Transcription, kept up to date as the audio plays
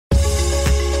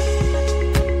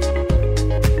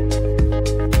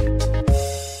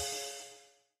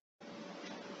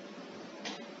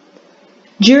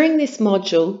During this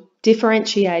module,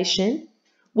 Differentiation,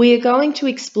 we are going to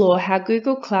explore how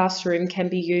Google Classroom can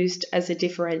be used as a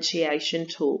differentiation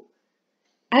tool.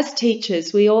 As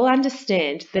teachers, we all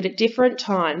understand that at different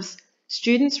times,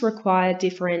 students require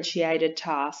differentiated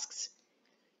tasks.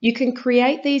 You can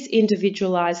create these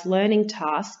individualized learning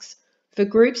tasks for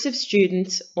groups of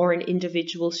students or an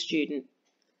individual student.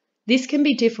 This can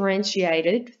be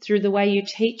differentiated through the way you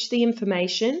teach the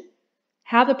information,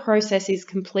 how the process is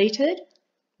completed,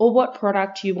 or what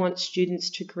product you want students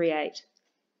to create.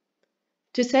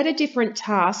 To set a different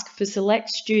task for select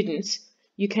students,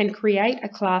 you can create a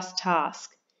class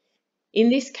task. In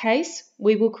this case,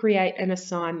 we will create an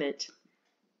assignment.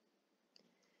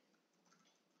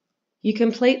 You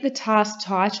complete the task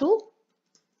title,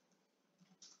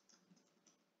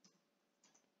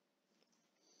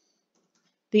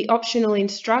 the optional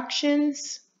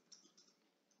instructions,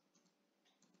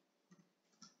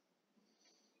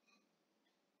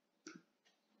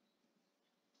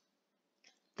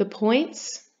 the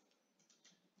points,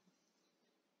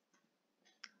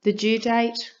 the due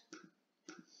date,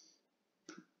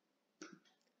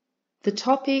 the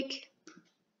topic,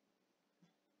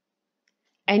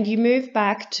 and you move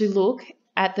back to look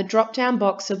at the drop-down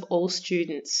box of all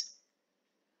students.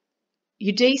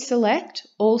 You deselect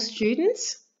all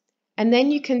students, and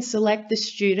then you can select the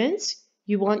students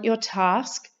you want your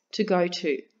task to go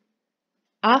to.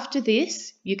 After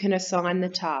this, you can assign the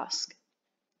task.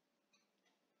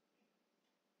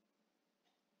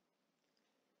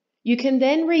 You can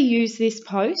then reuse this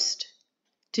post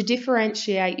to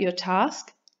differentiate your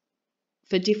task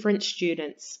for different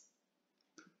students.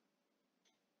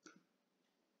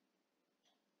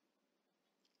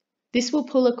 This will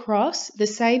pull across the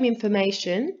same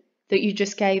information that you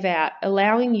just gave out,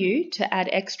 allowing you to add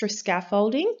extra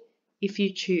scaffolding if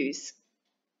you choose.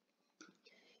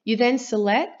 You then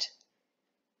select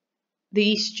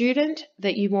the student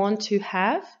that you want to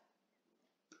have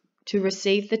to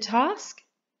receive the task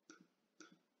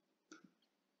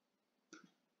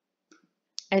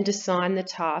and assign the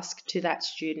task to that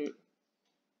student.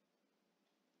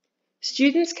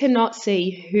 Students cannot see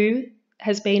who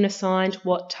has been assigned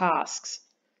what tasks.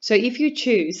 So if you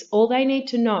choose, all they need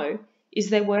to know is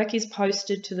their work is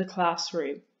posted to the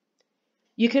classroom.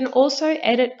 You can also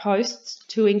edit posts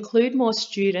to include more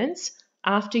students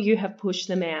after you have pushed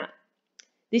them out.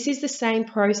 This is the same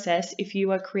process if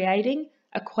you are creating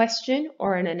a question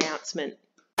or an announcement.